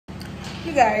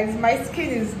You guys, my skin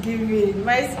is giving.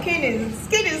 My skin is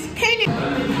paining.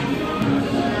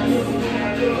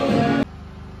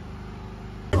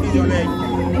 Your leg.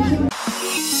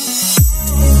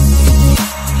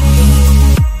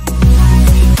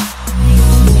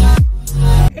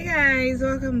 Hey guys,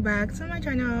 welcome back to my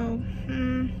channel.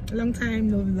 Long time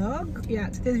no vlog. Yeah,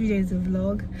 today's video is a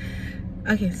vlog.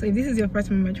 Okay, so if this is your first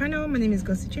time on my channel, my name is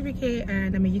Chibike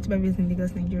and I'm a YouTuber based in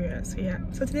Lagos, Nigeria. So yeah,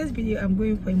 so today's video I'm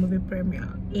going for a movie premiere.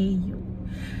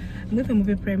 I'm going for a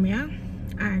movie premiere,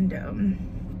 and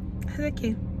I said,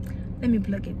 okay, let me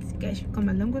vlog it. You guys should come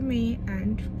along with me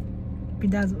and be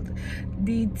dazzled.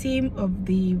 The theme of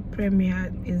the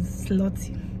premiere is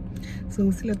slutty, so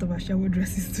we'll see a lot of our shower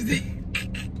dresses today.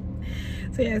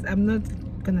 So yes, I'm not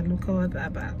gonna look all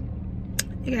that, but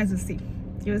you guys will see.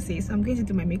 You'll see. So I'm going to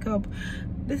do my makeup.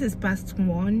 This is past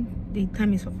 1. The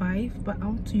time is for 5, but I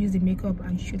want to use the makeup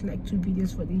and shoot like 2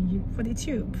 videos for the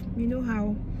tube. You know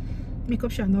how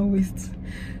makeup shall not waste.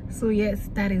 So yes,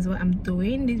 that is what I'm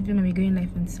doing. This video might be going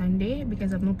live on Sunday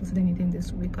because I've not posted anything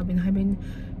this week. I've been having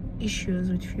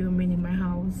issues with filming in my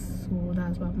house, so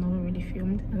that's why I've not really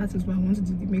filmed, and that is why I want to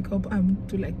do the makeup and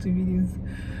do like 2 videos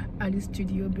at the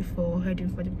studio before heading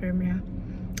for the premiere.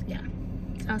 Yeah,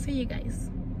 so I'll see you guys.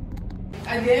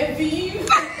 And then Jesus.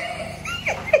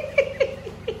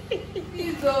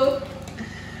 Jesus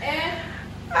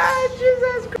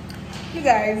Christ. You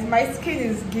guys, my skin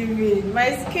is giving.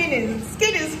 My skin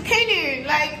is paining.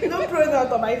 Like no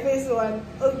product on my face one.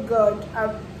 Oh God,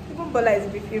 even Bola is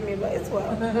before me, but it's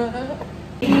well.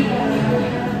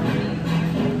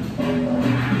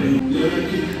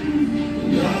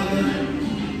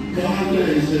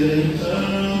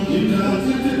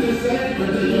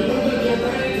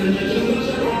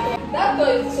 That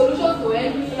is the solution to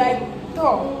any Like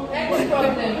top. any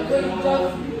problem. So you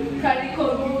just carry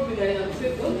computer and say,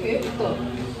 okay, stop.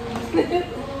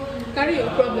 Carry your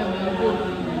problem and go.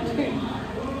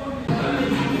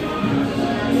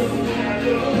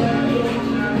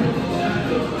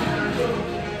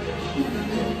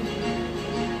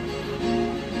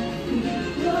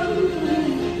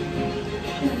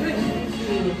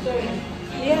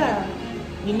 Yeah.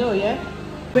 You know, yeah?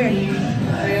 Where? Yeah.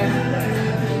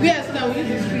 Yes, now we need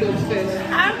this field first.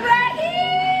 I'm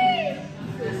ready!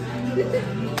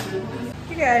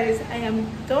 You guys, I am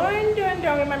done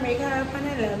with my makeup and I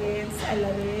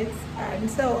love it. And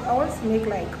so I want to make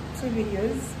like 2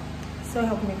 videos. So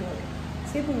help me God.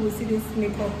 So people will see this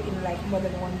makeup in like more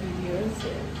than 1 video. So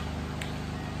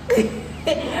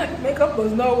makeup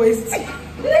was not wasted.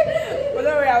 But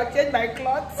don't worry, I'll change my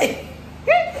clothes.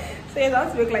 So yes, I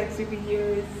want to make like 2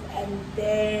 videos and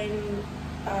then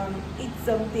eat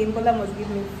something. Bola must give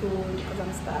me food because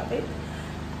I'm starving,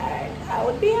 and I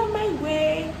would be on my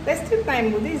way. There's still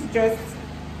time, but this is just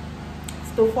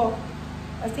still 4.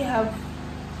 I still have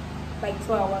like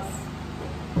 2 hours.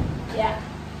 Yeah.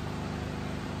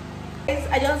 Guys,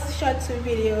 I just shot 2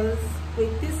 videos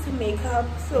with this makeup.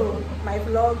 So my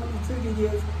vlog is 2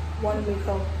 videos, 1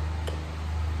 makeup.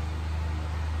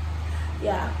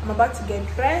 Yeah, I'm about to get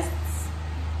dressed.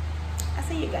 I'll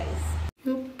see you guys.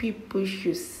 You people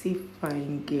should see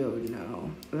fine girl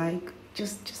now. Like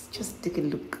just take a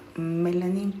look.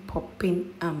 Melanin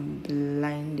popping and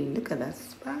blinding. Look at that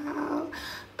smile.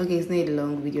 Okay, it's not a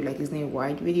long video, like it's not a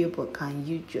wide video, but can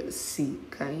you just see?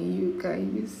 Can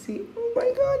you see? Oh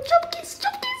my god, chop kiss.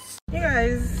 You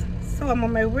guys, so I'm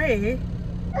on my way.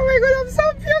 Oh my god, I'm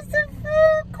so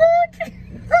beautiful. God.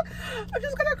 I'm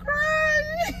just gonna cry.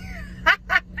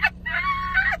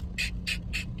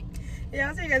 Yeah,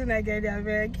 I'll see you guys when I get there,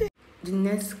 beg. The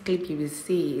next clip you will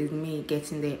see is me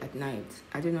getting there at night.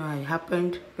 I don't know how it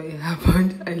happened, but it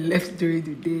happened. I left during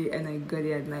the day and I got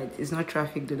there at night. It's not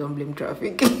traffic, though, don't blame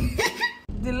traffic.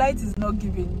 The light is not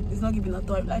giving. It's not giving at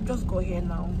all. I just got here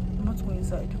now. I'm not going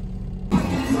inside.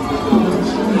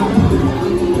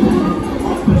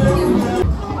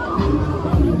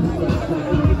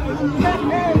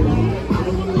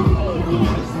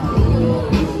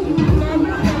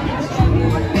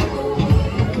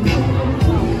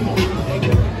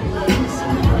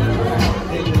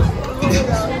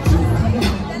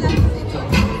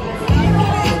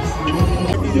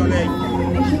 Your leg.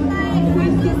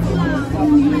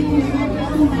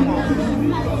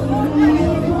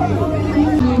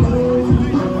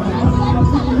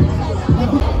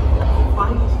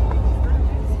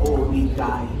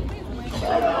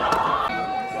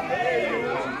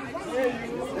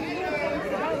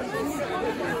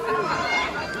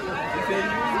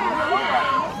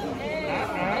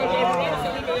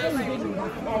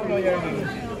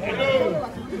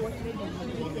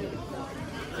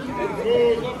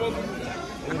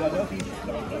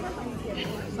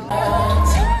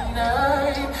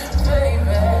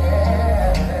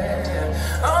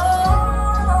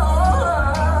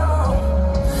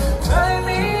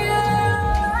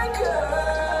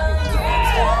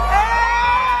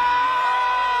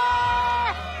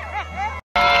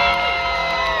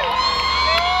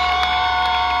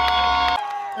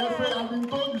 I've been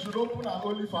told you should open an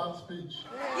OnlyFans page.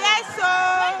 Yes,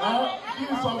 sir.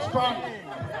 Please subscribe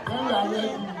when we are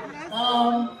ready.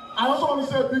 I also want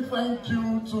to say a big thank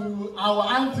you to our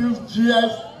aunties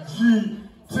GSG.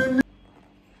 Timini.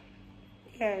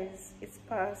 Yes, it's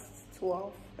past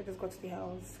 12. I just got to the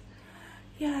house.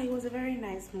 Yeah, it was a very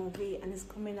nice movie and it's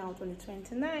coming out on the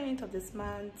 29th of this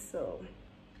month, so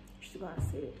you should go and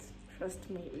see it. Trust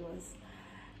me, it was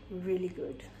really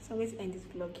good. So let's end this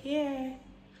vlog here.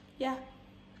 Yeah,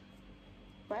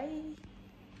 bye.